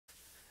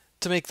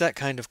To make that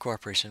kind of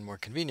cooperation more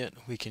convenient,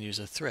 we can use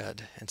a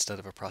thread instead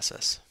of a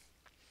process.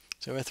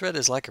 So a thread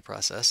is like a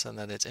process in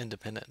that it's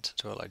independent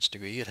to a large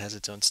degree. It has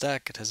its own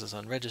stack, it has its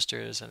own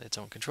registers, and its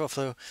own control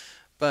flow,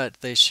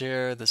 but they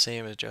share the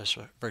same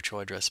virtual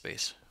address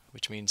space,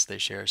 which means they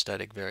share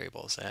static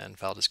variables and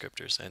file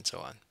descriptors and so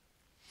on.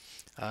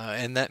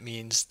 And that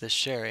means the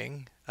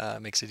sharing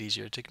makes it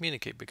easier to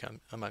communicate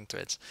among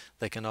threads.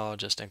 They can all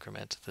just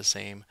increment the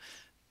same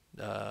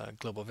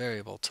global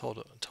variable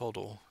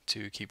total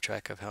to keep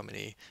track of how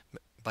many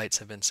bytes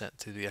have been sent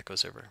to the echo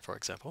server, for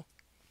example.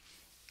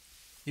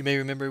 You may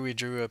remember we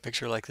drew a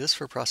picture like this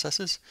for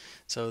processes.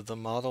 So the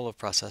model of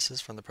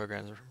processes from the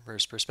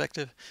programmer's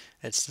perspective,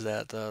 it's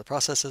that the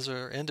processes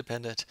are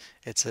independent.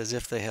 It's as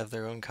if they have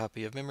their own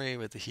copy of memory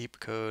with the heap,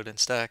 code, and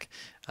stack,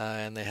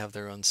 and they have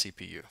their own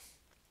CPU.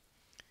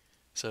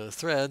 So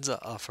threads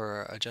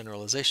offer a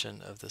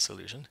generalization of this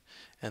illusion,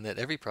 and that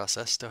every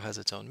process still has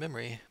its own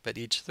memory, but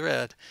each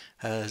thread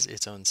has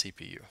its own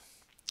CPU.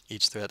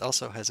 Each thread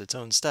also has its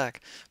own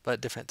stack, but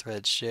different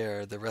threads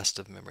share the rest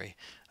of memory,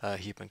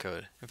 heap, and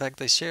code. In fact,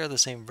 they share the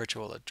same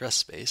virtual address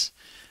space,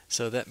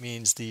 so that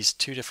means these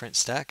two different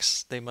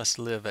stacks, they must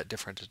live at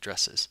different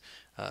addresses.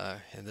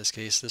 In this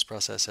case, this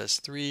process has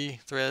 3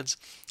 threads,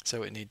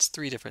 so it needs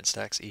 3 different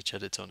stacks, each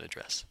at its own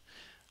address.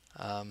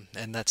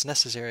 And that's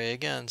necessary,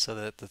 again, so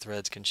that the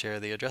threads can share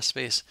the address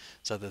space,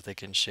 so that they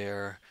can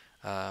share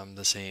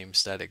the same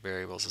static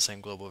variables, the same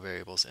global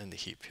variables in the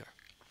heap here.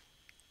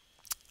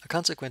 A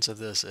consequence of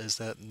this is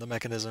that the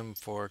mechanism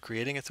for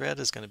creating a thread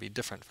is going to be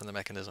different from the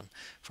mechanism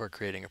for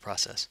creating a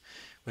process.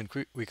 When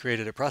we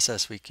created a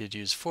process, we could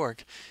use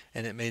fork,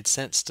 and it made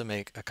sense to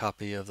make a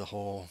copy of the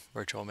whole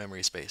virtual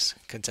memory space.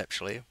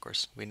 Conceptually, of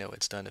course, we know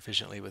it's done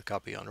efficiently with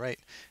copy on write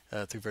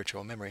through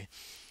virtual memory.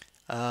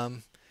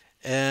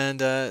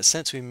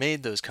 Since we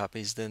made those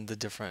copies, then the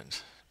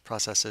different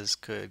processes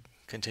could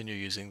continue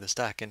using the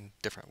stack in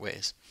different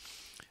ways.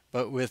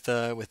 But with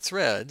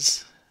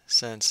threads,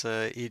 since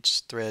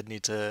each thread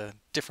needs a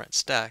different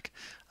stack,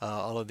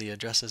 all of the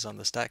addresses on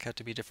the stack have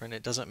to be different.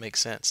 It doesn't make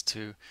sense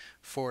to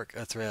fork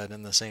a thread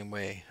in the same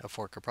way a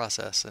fork a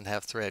process and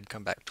have thread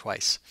come back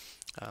twice.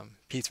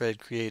 pthread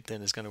create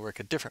then is going to work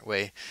a different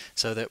way,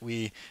 so that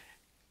we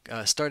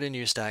start a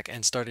new stack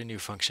and start a new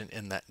function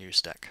in that new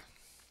stack.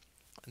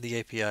 The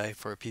API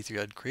for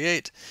pthread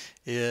create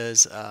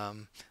is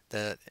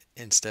that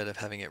instead of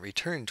having it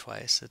return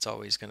twice, it's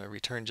always going to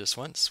return just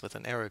once with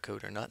an arrow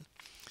code or not.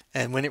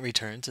 And when it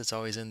returns, it's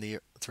always in the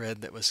thread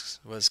that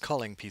was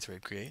calling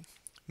pthread create.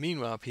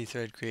 Meanwhile,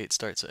 pthread create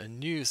starts a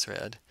new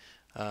thread,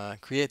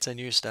 creates a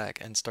new stack,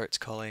 and starts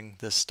calling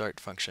this start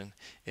function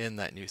in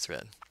that new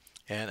thread.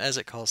 And as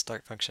it calls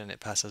start function, it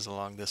passes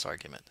along this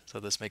argument.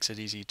 So this makes it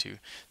easy to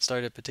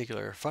start a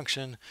particular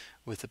function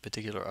with a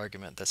particular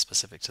argument that's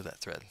specific to that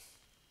thread.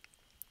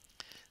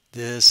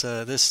 This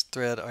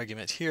thread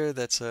argument here,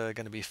 that's going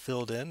to be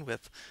filled in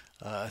with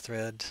a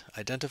thread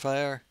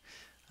identifier.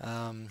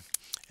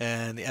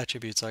 And the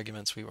attributes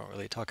arguments we won't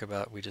really talk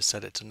about. We just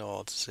set it to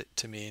null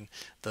to mean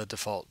the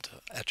default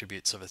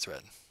attributes of a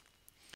thread.